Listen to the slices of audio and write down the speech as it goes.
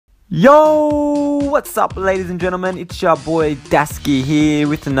Yo, what's up ladies and gentlemen, it's your boy Dasky here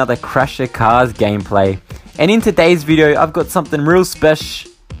with another Crasher Cars gameplay. And in today's video I've got something real special.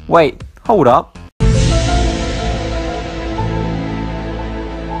 Wait, hold up.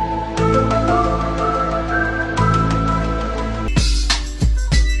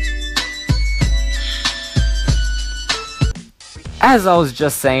 As I was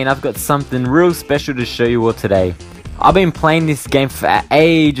just saying, I've got something real special to show you all today. I've been playing this game for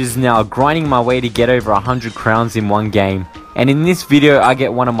ages now, grinding my way to get over 100 crowns in one game. And in this video I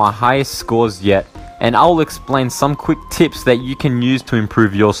get one of my highest scores yet, and I'll explain some quick tips that you can use to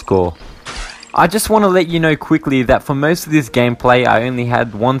improve your score. I just want to let you know quickly that for most of this gameplay I only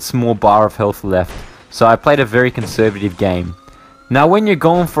had one small bar of health left, so I played a very conservative game. Now when you're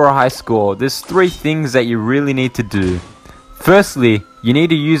going for a high score, there's three things that you really need to do. Firstly, you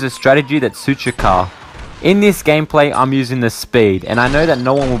need to use a strategy that suits your car. In this gameplay I'm using the speed, and I know that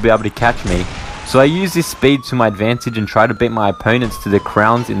no one will be able to catch me, so I use this speed to my advantage and try to beat my opponents to the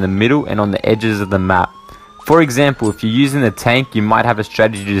crowns in the middle and on the edges of the map. For example, if you're using the tank, you might have a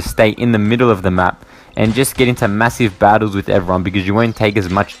strategy to stay in the middle of the map and just get into massive battles with everyone because you won't take as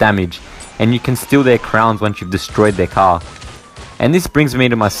much damage and you can steal their crowns once you've destroyed their car. And this brings me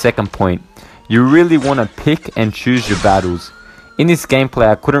to my second point. You really want to pick and choose your battles. In this gameplay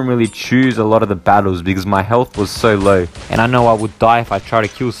I couldn't really choose a lot of the battles because my health was so low and I know I would die if I tried to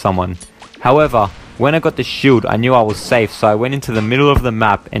kill someone. However, when I got the shield I knew I was safe, so I went into the middle of the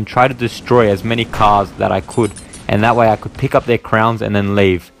map and tried to destroy as many cars that I could, and that way I could pick up their crowns and then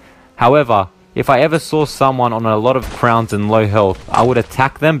leave. However, if I ever saw someone on a lot of crowns and low health, I would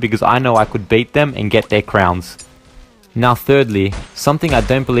attack them because I know I could beat them and get their crowns. Now thirdly, something I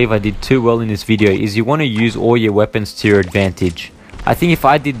don't believe I did too well in this video is you want to use all your weapons to your advantage. I think if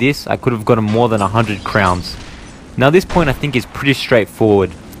I did this, I could have gotten more than 100 crowns. Now this point I think is pretty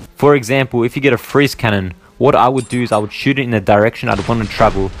straightforward. For example, if you get a freeze cannon, what I would do is I would shoot it in the direction I'd want to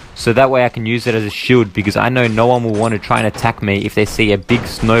travel, so that way I can use it as a shield because I know no one will want to try and attack me if they see a big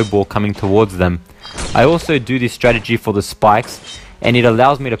snowball coming towards them. I also do this strategy for the spikes, and it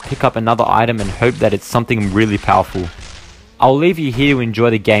allows me to pick up another item and hope that it's something really powerful. I'll leave you here to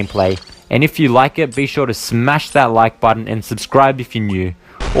enjoy the gameplay, and if you like it, be sure to smash that like button and subscribe if you're new.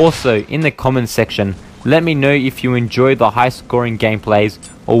 Also, in the comments section, let me know if you enjoy the high scoring gameplays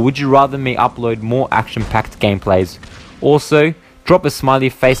or would you rather me upload more action packed gameplays. Also, drop a smiley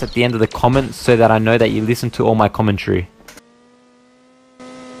face at the end of the comment so that I know that you listen to all my commentary.